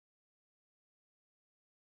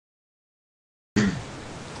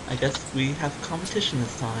I guess we have competition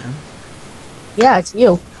this time. Yeah, it's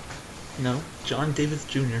you. No, John Davis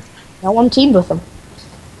Jr. No, I'm teamed with him.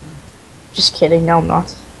 Just kidding. No, I'm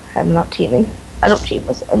not. I'm not teaming. I don't team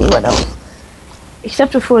with anyone else.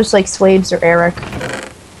 Except if it was like Swabes or Eric.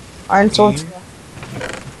 Iron Swords. Team?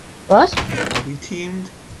 What? Are we teamed?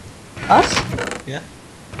 Us? Yeah,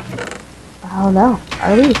 I don't know.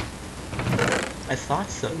 Are we? I thought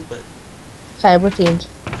so, but Okay, we're teamed.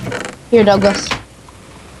 Here, Douglas.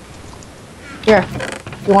 Here.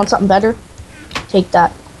 You want something better? Take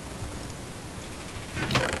that.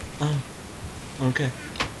 oh, okay.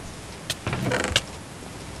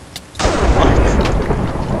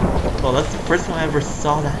 What? Well, that's the first time I ever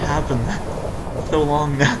saw that happen. So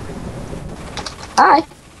long now. Hi.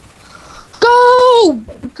 Go!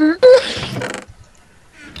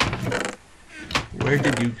 Where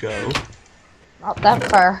did you go? Not that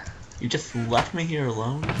far. You just left me here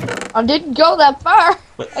alone? I didn't go that far.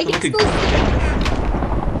 But I someone can could still come.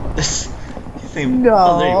 You seem. No.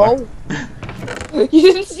 Oh, there you are. You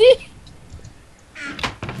didn't see?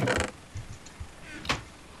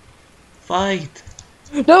 Fight!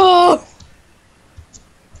 No!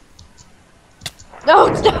 No,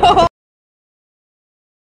 no!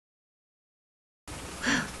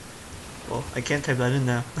 Well, I can't type that in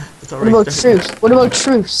now. It's What already about started. truce? What about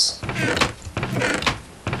truce?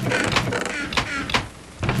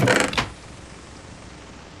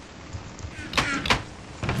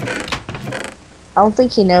 I don't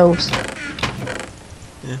think he knows.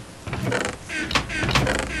 Yeah.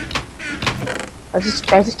 I just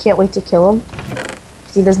can't wait to kill him.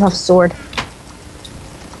 Because he doesn't have a sword.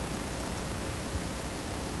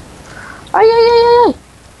 Ay, ay, ay, ay, ay.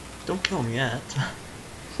 Don't kill him yet.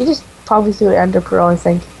 He just probably threw an ender pearl, I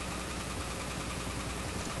think.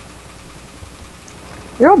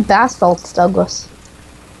 You're on bath salts, Douglas.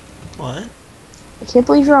 What? I can't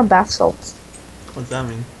believe you're on bath salts. What does that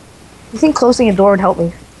mean? You think closing a door would help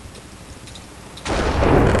me?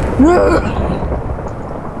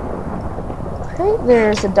 Okay,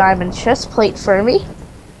 there's a diamond chest plate for me.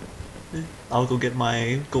 I'll go get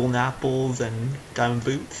my golden apples and diamond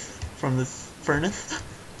boots from this furnace.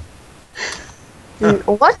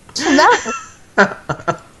 What's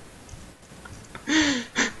that?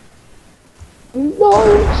 No.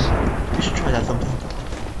 You should try that sometime.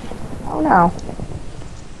 Oh no.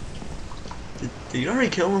 Did you already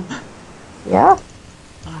kill him? Yeah.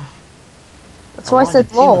 Ah, That's why I wanted said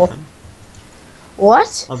to team with roll. him.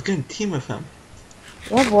 What? I was gonna team with him.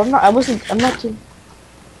 Yeah, well, I'm not kidding.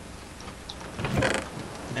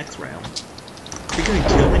 Next round. Is he gonna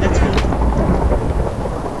kill me next round?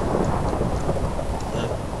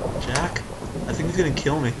 Jack? I think he's gonna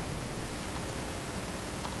kill me.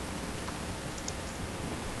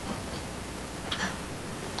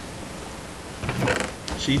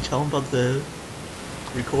 Should you tell him about the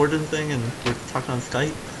recording thing and we're talking on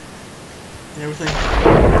Skype and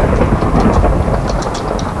everything?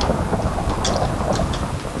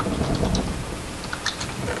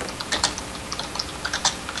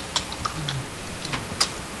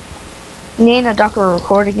 Me and a doc were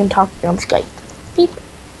recording and talking on Skype. Beep.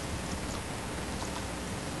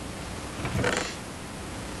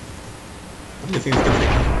 I think he's gonna take.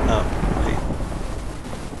 Oh, wait.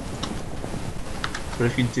 But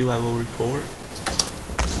if you do, I will report.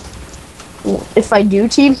 If I do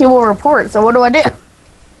team, he will report. So what do I do?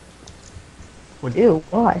 What? Ew,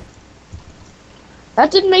 why? That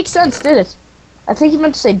didn't make sense, did it? I think he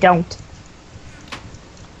meant to say don't.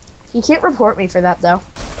 He can't report me for that, though.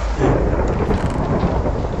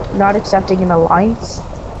 Not accepting an alliance.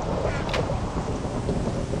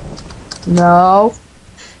 No.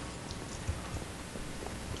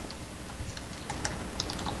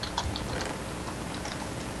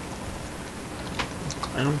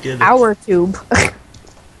 I don't get it. Our tube. I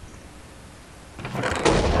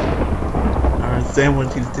don't understand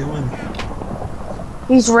what he's doing.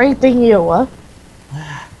 He's raping you, what?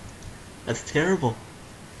 That's terrible.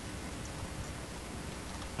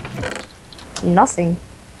 Nothing.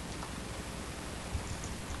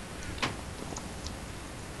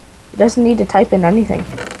 He doesn't need to type in anything.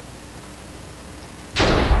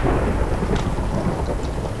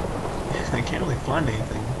 I can't really find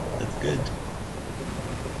anything. That's good.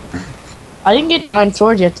 I didn't get my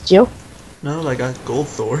sword yet, did you? No, I got gold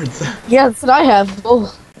swords. Yeah, that's what I have. Oh.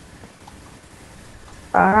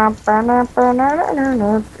 Is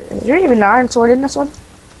there even an iron sword in this one?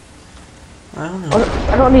 I don't know.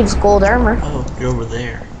 I don't need gold armor. Oh, you're over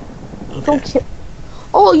there. Okay. Don't kill.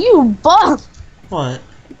 Oh, you buff! What?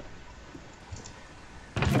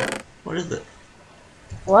 What is it?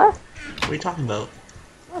 What? What are you talking about?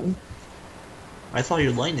 I saw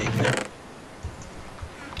your lightning there.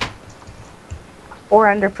 4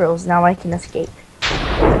 ender pearls. Now I can escape.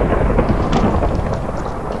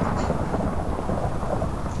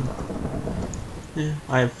 Yeah,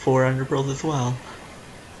 I have 4 ender pearls as well.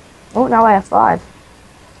 Oh, now I have 5.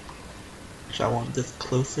 Which I want this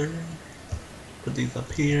closer. Put these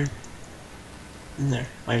up here. And there.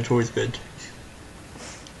 My inventory's good.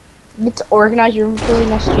 You get to organize your inventory in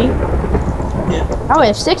SG. Yeah. Now I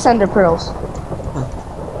have 6 ender pearls.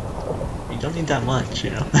 You don't need that much, you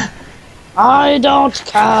know. I don't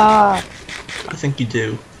care. I think you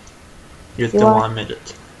do. You just Do don't I? want to admit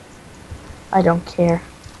it. I don't care.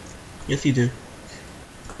 Yes, you do.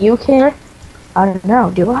 You care? I don't know,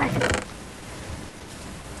 do I?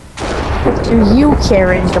 Do you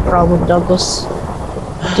care is the problem, Douglas?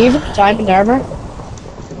 Do you have diamond armor?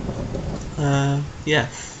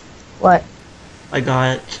 Yes. What? I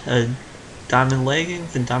got diamond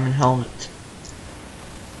leggings and diamond helmet.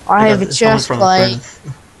 I have a got this helmet chest from plate. friends.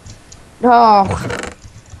 No.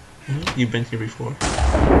 You've been here before.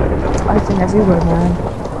 I've been everywhere, man.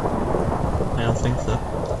 I don't think so.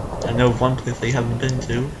 I know of one place that you haven't been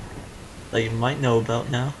to that you might know about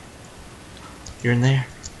now. You're in there.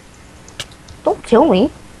 Don't kill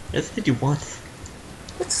me. Yes, I did you once.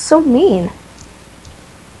 That's so mean.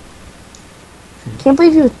 Can't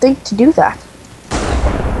believe you would think to do that.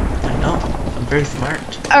 I know. I'm very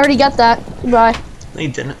smart. I already got that. Goodbye. No, you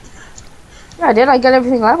didn't. Yeah, I did. I got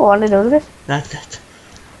everything I wanted out of it. That's it.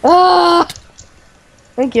 Ah!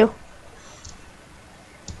 Thank you.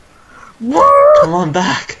 Come on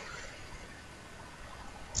back.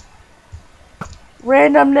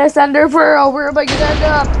 Randomness under pearl. Where am I gonna end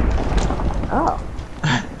up? Oh.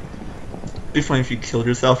 It'd be funny if you killed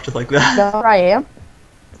yourself just like that. There I am.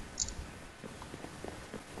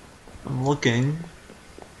 I'm looking.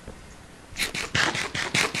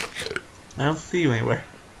 I don't see you anywhere.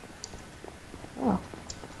 Oh.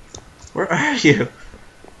 Where are you?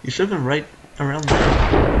 You should have been right around there.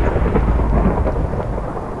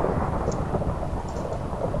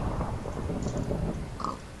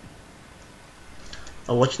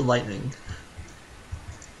 I'll watch the lightning.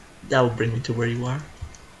 That will bring me to where you are.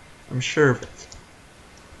 I'm sure of it.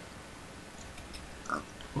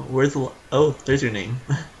 Where's the oh, there's your name.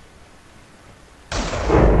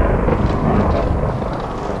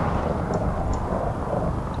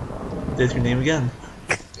 There's your name again.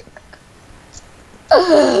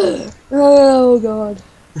 Oh god.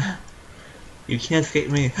 You can't escape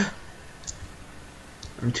me.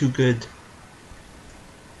 I'm too good.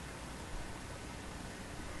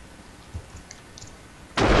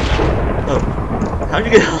 Oh, how'd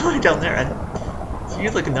you get all the way down there? Did you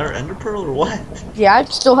use like another ender pearl or what? Yeah, I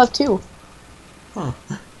still have 2. Huh.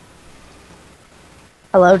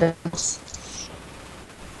 Hello, Dennis.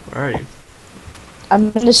 Where are you?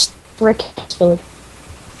 I'm in this brick village.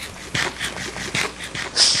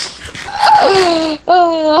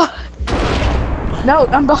 No,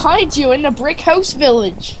 I'm behind you in the brick house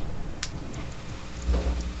village.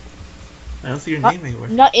 I don't see your name anywhere.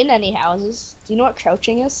 I'm not in any houses. Do you know what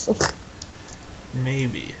crouching is?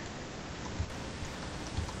 Maybe.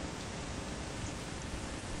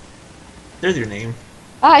 There's your name.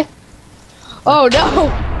 Hi. Oh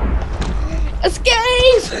no!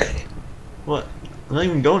 Escape! What? I'm not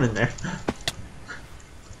even going in there.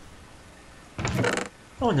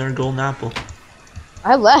 Oh, another golden apple.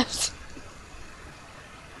 I left.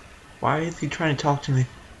 Why is he trying to talk to me?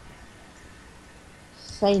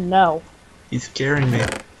 Say no. He's scaring me.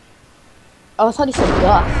 Oh, I thought he said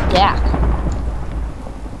duck. Yeah.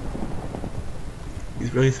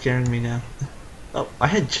 He's really scaring me now. Oh, I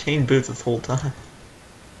had chain boots this whole time.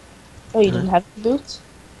 Oh, you didn't have boots?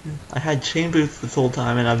 I had chain boots this whole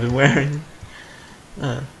time and I've been wearing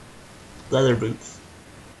leather boots.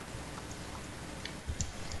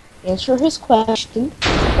 Answer his question.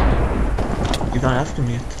 He's not asking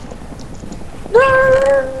me it.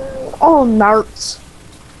 Oh, narts.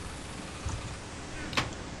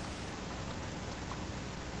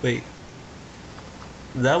 Wait.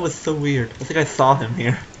 That was so weird. I think I saw him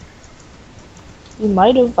here. You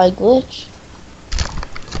might have by glitch.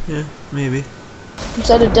 Yeah, maybe.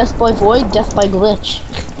 Instead of death by void, death by glitch.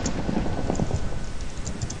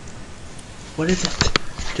 What is it?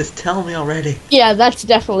 Just tell me already. Yeah, that's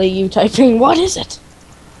definitely you typing. What is it?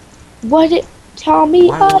 What it? Tell me.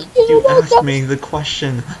 Why won't you ask me the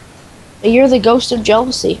question? You're the ghost of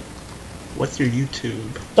jealousy. What's your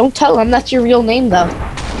YouTube? Don't tell him that's your real name, though.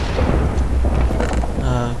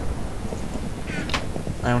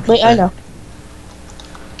 I don't. Wait, I know.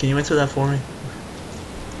 Can you answer that for me?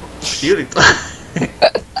 Beauty.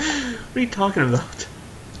 What are you talking about?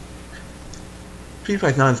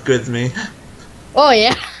 PewDiePie's not as good as me. Oh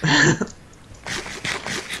yeah.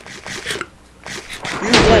 He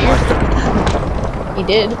didn't play much. He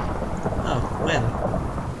did. Oh, when?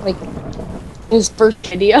 Like his first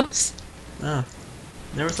videos. Oh,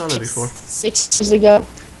 never saw that before. 6 years ago.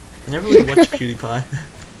 I never really watched PewDiePie.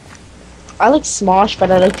 I like Smosh,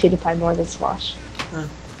 but I like PewDiePie more than Smosh. Huh.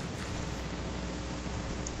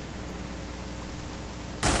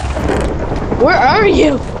 Where are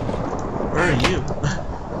you? Where are you?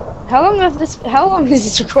 How long is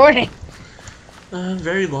this recording?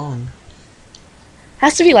 Very long.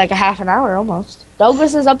 Has to be like a half an hour almost.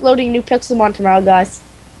 Douglas is uploading new Pixelmon tomorrow, guys.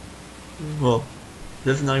 Well,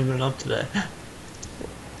 this is not even up today.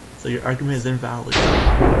 So your argument is invalid.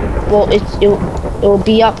 Well, it will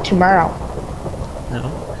be up tomorrow.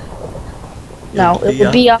 No. No, it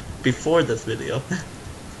will be up. Before this video.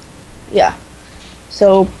 Yeah.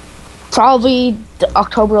 So probably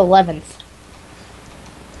October 11th.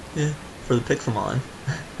 Yeah, for the Pixelmon.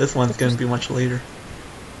 This one's gonna be much later.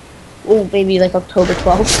 Well, maybe like October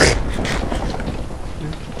 12th.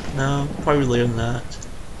 No, probably later than that.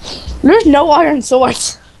 There's no iron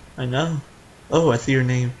swords. I know. Oh, I see your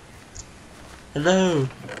name. Hello.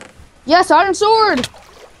 Yes, iron sword.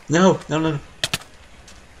 No, no, no.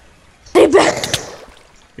 Stay back.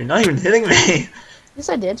 You're not even hitting me. Yes,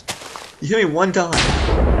 I did. You hit me one time.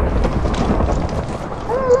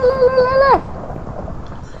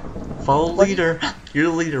 Follow leader. You're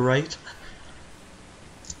the leader, right?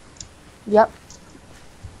 Yep.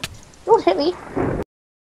 Don't hit me.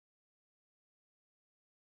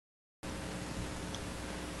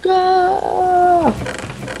 Go.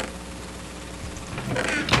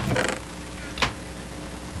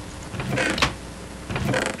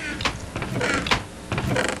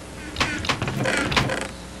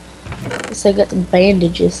 Guess I got the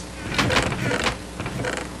bandages.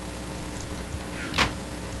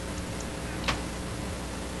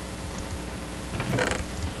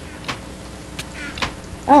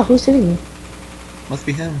 Oh, who's hitting me? Must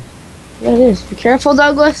be him. Yeah, it is. Be careful,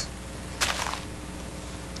 Douglas.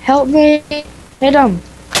 Help me. Hit him.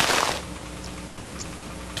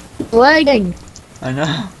 Lagging. I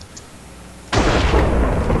know.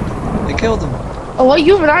 They killed him. Oh, what?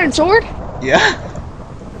 You have an iron sword? Yeah.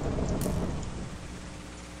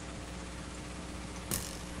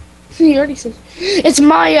 He already said, it's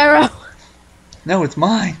my arrow. No, it's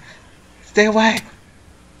mine. Stay away.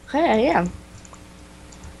 Hey, I am.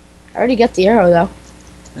 I already got the arrow, though.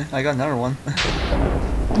 Yeah, I got another one.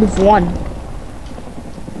 Move one.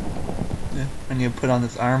 Yeah, I need to put on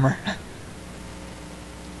this armor.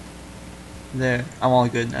 There, I'm all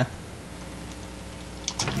good now.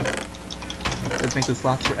 Let's make this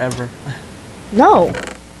last forever. No.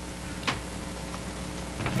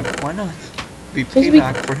 Why not? Be Because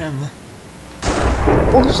payback for him.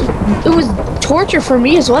 Well, it was torture for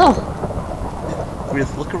me as well. We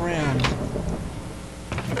just look around.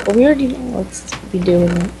 But we already know what's be doing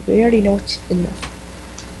it. We already know what's in this.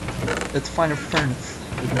 Let's find a furnace.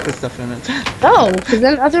 We can put stuff in it. No, because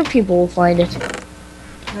then other people will find it.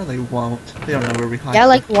 No, they won't. They don't know where we hide. Yeah,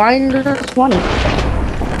 like Winder 20.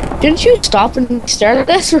 Didn't you stop and start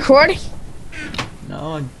this recording?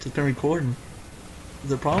 No, I've just been recording. Is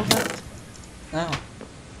there a problem with that? No.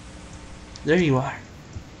 There you are.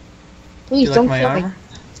 Please You don't like my kill armor? me.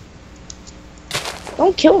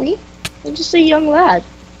 Don't kill me. I'm just a young lad.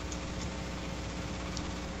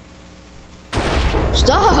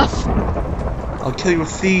 Stop! I'll kill you with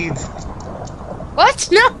seeds. What?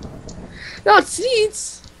 No! Not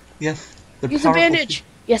seeds! Yes, the Use a bandage.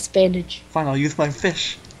 Yes, bandage. Fine, I'll use my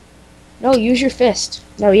fish. No, use your fist.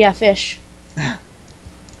 No, yeah, fish. It's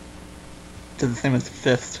the same as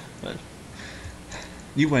fist, but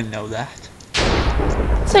you wouldn't know that.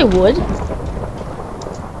 Yes, I would.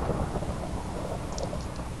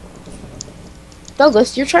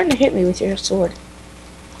 Douglas, you're trying to hit me with your sword.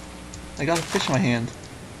 I got a fish in my hand.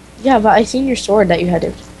 Yeah, but I seen your sword that you had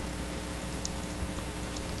it.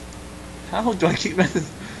 How do I keep missing?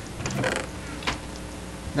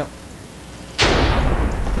 No,